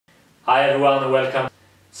Hi everyone and welcome.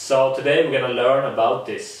 So today we're gonna learn about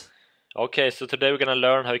this. Okay, so today we're gonna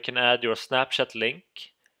learn how you can add your Snapchat link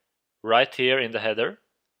right here in the header.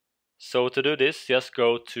 So to do this, just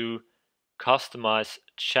go to Customize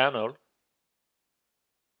Channel.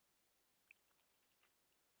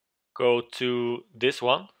 Go to this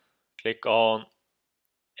one, click on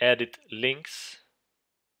Edit Links.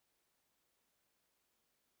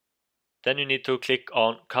 Then you need to click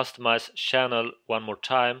on Customize Channel one more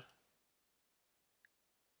time.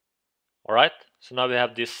 Alright, so now we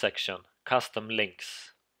have this section, Custom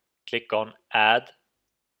Links. Click on Add,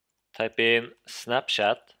 type in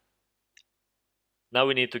Snapchat. Now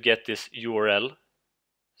we need to get this URL.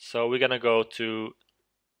 So we're gonna go to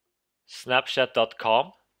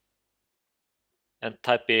snapchat.com and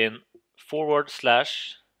type in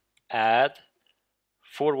 /add/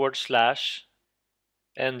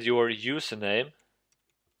 and your username.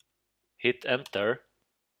 Hit enter.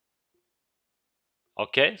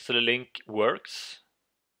 Okay, so the link works.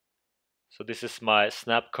 So this is my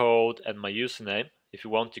snap code and my username. If you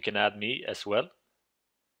want, you can add me as well.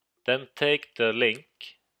 Then take the link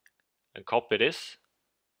and copy this.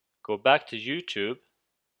 Go back to YouTube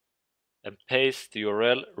and paste the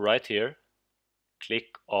URL right here.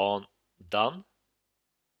 Click on Done.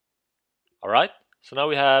 Alright, so now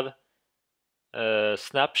we have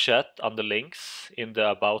Snapchat on the links in the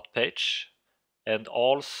About page and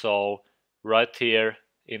also right here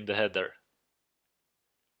in the header.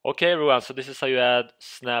 Okay everyone, so this is how you add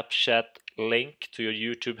Snapchat link to your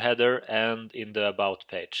YouTube header and in the About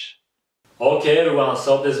page. Okay everyone,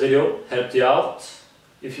 so hope this video helped you out.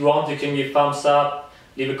 If you want, you can give thumbs up,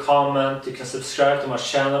 leave a comment, you can subscribe to my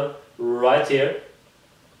channel right here.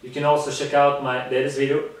 You can also check out my latest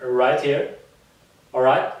video right here.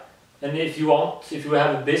 Alright, and if you want, if you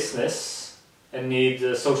have a business and need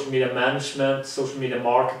social media management, social media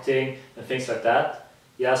marketing and things like that,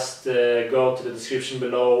 just go to the description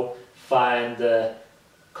below, find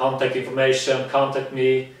contact information, contact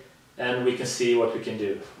me, and we can see what we can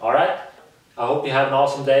do. Alright, I hope you have an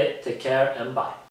awesome day, take care and bye.